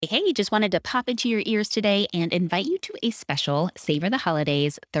Hey, just wanted to pop into your ears today and invite you to a special Savor the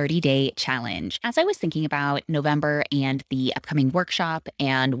Holidays 30-day challenge. As I was thinking about November and the upcoming workshop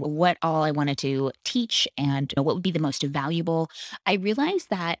and what all I wanted to teach and what would be the most valuable, I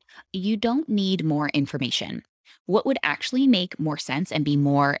realized that you don't need more information. What would actually make more sense and be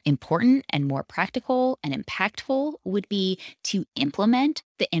more important and more practical and impactful would be to implement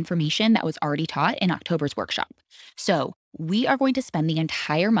the information that was already taught in October's workshop. So, we are going to spend the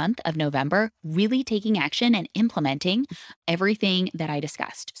entire month of November really taking action and implementing everything that I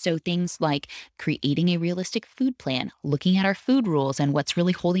discussed. So, things like creating a realistic food plan, looking at our food rules and what's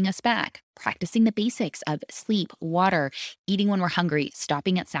really holding us back, practicing the basics of sleep, water, eating when we're hungry,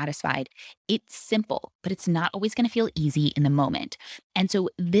 stopping at satisfied. It's simple, but it's not always going to feel easy in the moment. And so,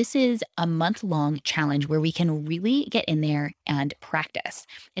 this is a month long challenge where we can really get in there and practice.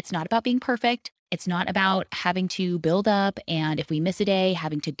 It's not about being perfect. It's not about having to build up and if we miss a day,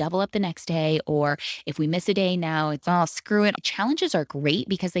 having to double up the next day, or if we miss a day now, it's all screw it. Challenges are great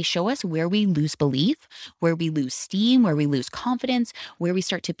because they show us where we lose belief, where we lose steam, where we lose confidence, where we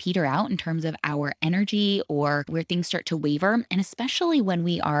start to peter out in terms of our energy or where things start to waver. And especially when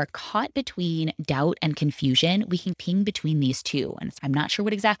we are caught between doubt and confusion, we can ping between these two. And I'm not sure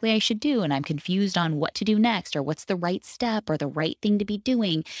what exactly I should do. And I'm confused on what to do next or what's the right step or the right thing to be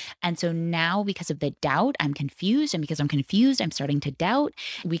doing. And so now, because of the doubt, I'm confused. And because I'm confused, I'm starting to doubt.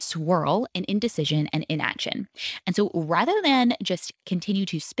 We swirl in indecision and inaction. And so rather than just continue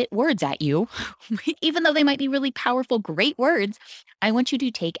to spit words at you, even though they might be really powerful, great words, I want you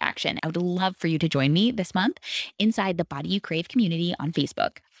to take action. I would love for you to join me this month inside the Body You Crave community on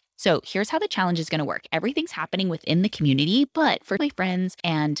Facebook. So here's how the challenge is going to work. Everything's happening within the community, but for my friends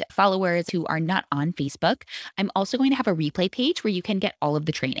and followers who are not on Facebook, I'm also going to have a replay page where you can get all of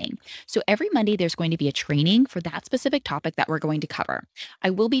the training. So every Monday, there's going to be a training for that specific topic that we're going to cover. I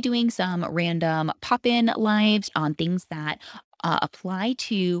will be doing some random pop in lives on things that apply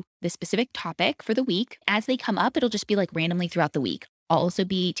to the specific topic for the week. As they come up, it'll just be like randomly throughout the week. I'll also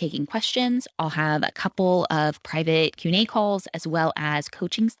be taking questions. I'll have a couple of private Q&A calls as well as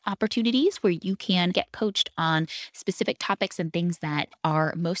coaching opportunities where you can get coached on specific topics and things that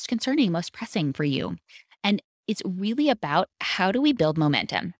are most concerning, most pressing for you. And it's really about how do we build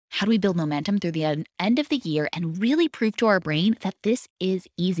momentum? How do we build momentum through the end of the year and really prove to our brain that this is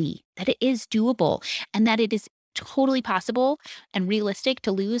easy, that it is doable, and that it is totally possible and realistic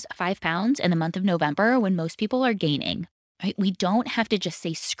to lose 5 pounds in the month of November when most people are gaining? Right? We don't have to just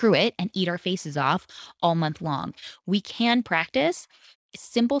say screw it and eat our faces off all month long. We can practice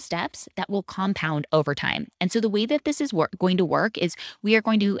simple steps that will compound over time. And so the way that this is going to work is we are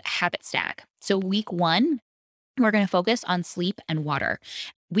going to habit stack. So week 1, we're going to focus on sleep and water.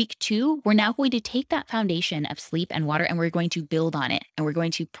 Week 2, we're now going to take that foundation of sleep and water and we're going to build on it. And we're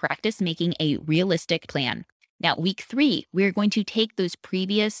going to practice making a realistic plan. Now, week 3, we're going to take those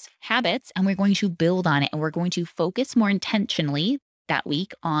previous habits and we're going to build on it. And we're going to focus more intentionally that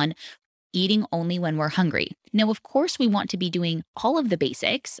week on eating only when we're hungry. Now, of course, we want to be doing all of the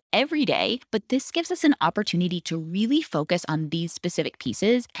basics every day, but this gives us an opportunity to really focus on these specific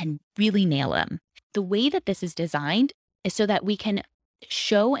pieces and really nail them. The way that this is designed is so that we can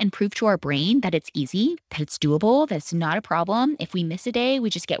show and prove to our brain that it's easy, that it's doable, that it's not a problem. If we miss a day, we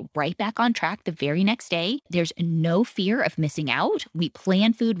just get right back on track the very next day. There's no fear of missing out. We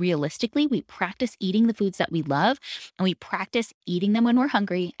plan food realistically. We practice eating the foods that we love, and we practice eating them when we're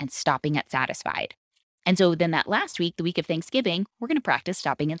hungry and stopping at satisfied. And so then that last week, the week of Thanksgiving, we're going to practice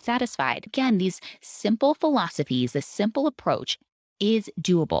stopping at satisfied. Again, these simple philosophies, this simple approach is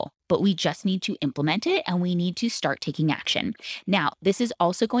doable, but we just need to implement it and we need to start taking action. Now, this is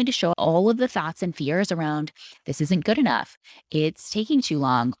also going to show all of the thoughts and fears around this isn't good enough, it's taking too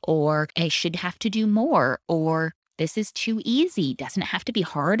long, or I should have to do more, or this is too easy, doesn't have to be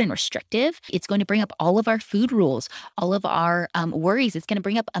hard and restrictive. It's going to bring up all of our food rules, all of our worries. It's going to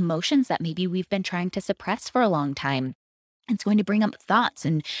bring up emotions that maybe we've been trying to suppress for a long time. It's going to bring up thoughts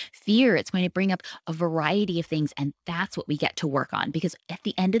and fear. It's going to bring up a variety of things. And that's what we get to work on because at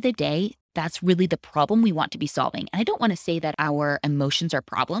the end of the day, that's really the problem we want to be solving. And I don't want to say that our emotions are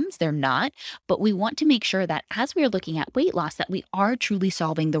problems. They're not. But we want to make sure that as we are looking at weight loss, that we are truly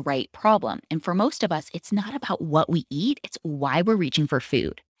solving the right problem. And for most of us, it's not about what we eat. It's why we're reaching for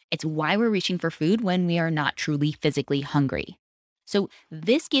food. It's why we're reaching for food when we are not truly physically hungry. So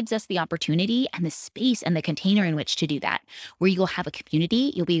this gives us the opportunity and the space and the container in which to do that, where you'll have a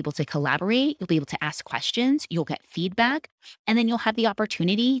community, you'll be able to collaborate, you'll be able to ask questions, you'll get feedback. And then you'll have the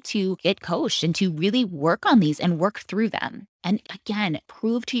opportunity to get coached and to really work on these and work through them. And again,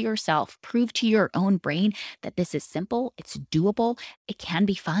 prove to yourself, prove to your own brain that this is simple, it's doable, it can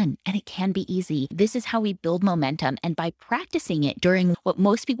be fun, and it can be easy. This is how we build momentum. And by practicing it during what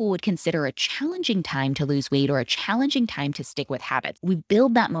most people would consider a challenging time to lose weight or a challenging time to stick with habits, we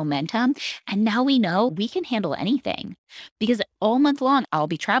build that momentum. And now we know we can handle anything because all month long, I'll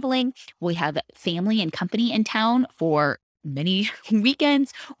be traveling. We have family and company in town for many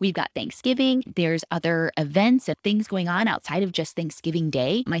weekends. We've got Thanksgiving. There's other events and things going on outside of just Thanksgiving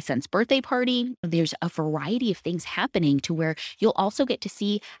Day. My son's birthday party. There's a variety of things happening to where you'll also get to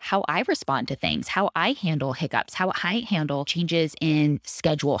see how I respond to things, how I handle hiccups, how I handle changes in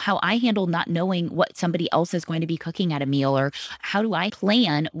schedule, how I handle not knowing what somebody else is going to be cooking at a meal, or how do I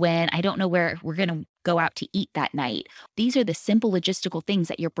plan when I don't know where we're going to go out to eat that night. These are the simple logistical things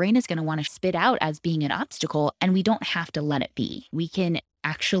that your brain is going to want to spit out as being an obstacle, and we don't have to let it be. We can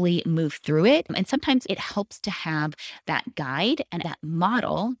actually move through it. And sometimes it helps to have that guide and that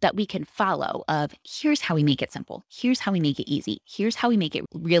model that we can follow of here's how we make it simple. Here's how we make it easy. Here's how we make it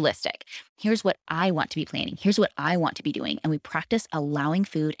realistic. Here's what I want to be planning. Here's what I want to be doing. And we practice allowing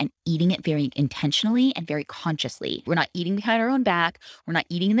food and eating it very intentionally and very consciously. We're not eating behind our own back. We're not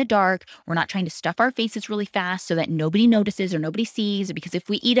eating in the dark. We're not trying to stuff our faces really fast so that nobody notices or nobody sees. Because if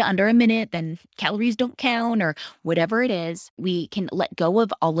we eat it under a minute, then calories don't count or whatever it is. We can let go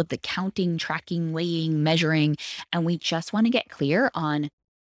of all of the counting, tracking, weighing, measuring, and we just want to get clear on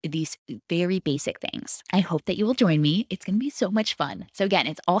these very basic things. I hope that you will join me. It's going to be so much fun. So again,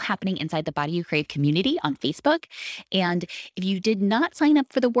 it's all happening inside the Body You Crave community on Facebook. And if you did not sign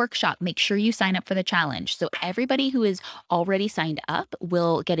up for the workshop, make sure you sign up for the challenge. So everybody who is already signed up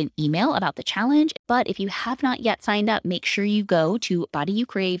will get an email about the challenge. But if you have not yet signed up, make sure you go to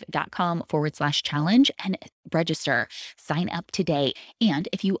bodyyoucrave.com/challenge and register, sign up today. And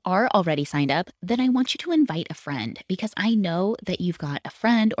if you are already signed up, then I want you to invite a friend, because I know that you've got a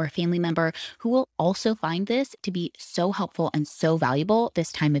friend or a family member who will also find this to be so helpful and so valuable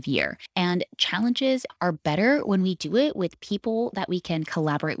this time of year. And challenges are better when we do it with people that we can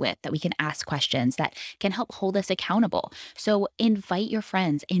collaborate with, that we can ask questions, that can help hold us accountable. So invite your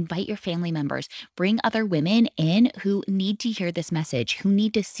friends, invite your family members, bring other women in who need to hear this message, who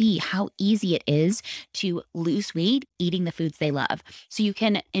need to see how easy it is to lose weight eating the foods they love. So you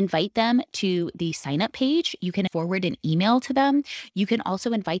can invite them to the sign up page. You can forward an email to them. You can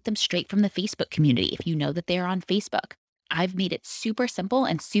also invite them straight from the Facebook community if you know that they're on Facebook. I've made it super simple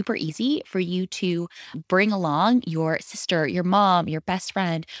and super easy for you to bring along your sister, your mom, your best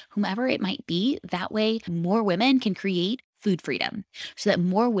friend, whomever it might be. That way, more women can create food freedom so that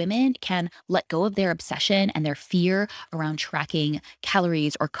more women can let go of their obsession and their fear around tracking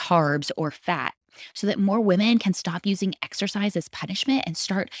calories or carbs or fat, so that more women can stop using exercise as punishment and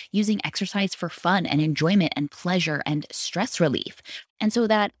start using exercise for fun and enjoyment and pleasure and stress relief. And so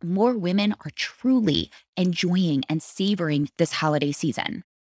that more women are truly enjoying and savoring this holiday season.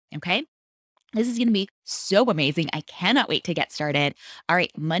 Okay? This is going to be so amazing. I cannot wait to get started. All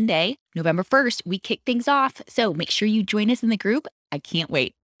right, Monday, November 1st, we kick things off. So make sure you join us in the group. I can't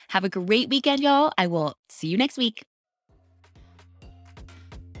wait. Have a great weekend, y'all. I will see you next week.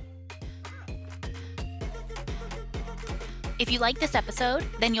 If you like this episode,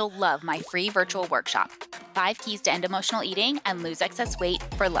 then you'll love my free virtual workshop, 5 Keys to End Emotional Eating and Lose Excess Weight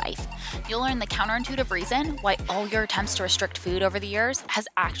for Life. You'll learn the counterintuitive reason why all your attempts to restrict food over the years has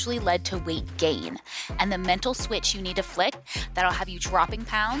actually led to weight gain, and the mental switch you need to flick that'll have you dropping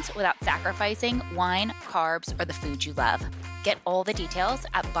pounds without sacrificing wine, carbs, or the food you love. Get all the details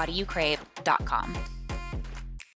at bodyyoucrave.com.